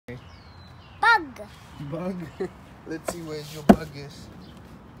bug. Bug? Let's see where your bug is.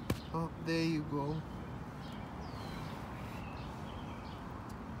 Oh, there you go.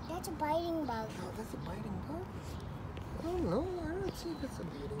 That's a biting bug. Oh, that's a biting bug? Oh no, I don't see that's a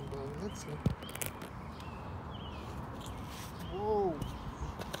biting bug. Let's see. Whoa.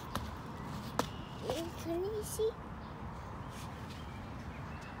 Can you see?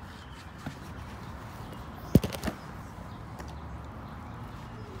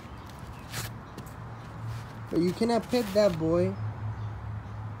 But you cannot pet that boy.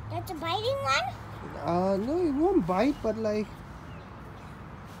 That's a biting one? No, it won't bite, but like...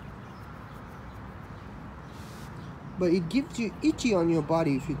 But it gives you itchy on your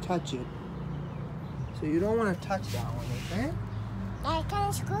body if you touch it. So you don't want to touch that one, okay? Can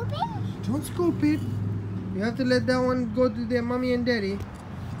I scoop it? Don't scoop it. You have to let that one go to their mommy and daddy.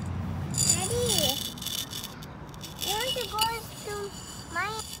 Daddy, you want to go to my...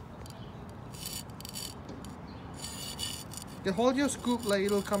 Okay, hold your scoop like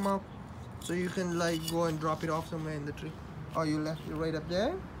it'll come up. So you can like go and drop it off somewhere in the tree. Oh, you left it right up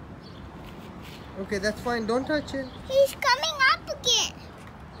there? Okay, that's fine. Don't touch it. He's coming up again.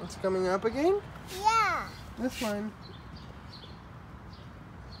 It's coming up again? Yeah. That's fine.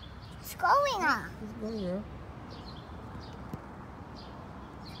 It's going up. It's going up.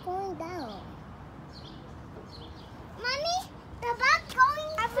 It's going down. Mommy, the bug's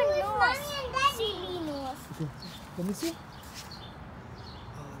going up with mommy and daddy. Silly nose. Okay. Let me see.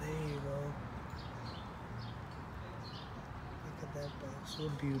 Oh, there you go. Look at that bug. So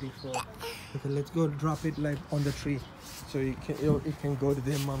beautiful. Okay, let's go drop it like on the tree. So it can go to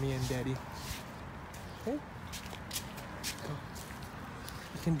their mommy and daddy. Okay?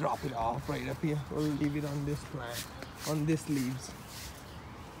 You can drop it off right up here. We'll leave it on this plant, on these leaves.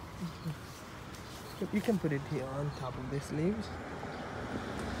 But you can put it here on top of these leaves.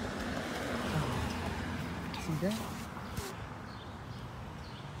 See that?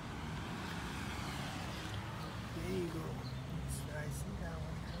 There you go. I see that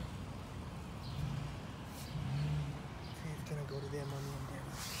one. See, it's gonna go to their mommy and daddy.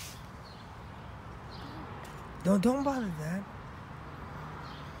 Don't bother that.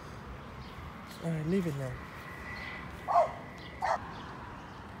 Alright, leave it now.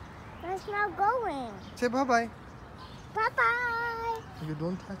 It's not going. Say bye-bye. Bye-bye. You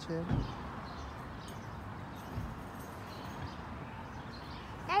don't touch it.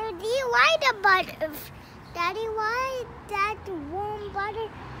 Daddy, why the Daddy, why that warm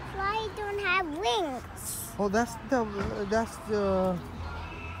butterfly don't have wings? Oh, that's the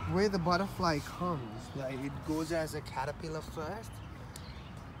way the butterfly comes. Like it goes as a caterpillar first,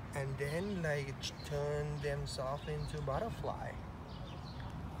 and then like it turns themselves into butterfly.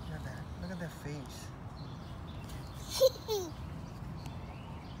 Look at that. Look at their face.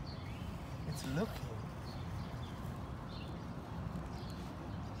 It's looking.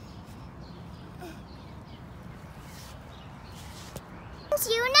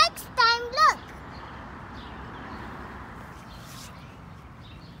 See you next time.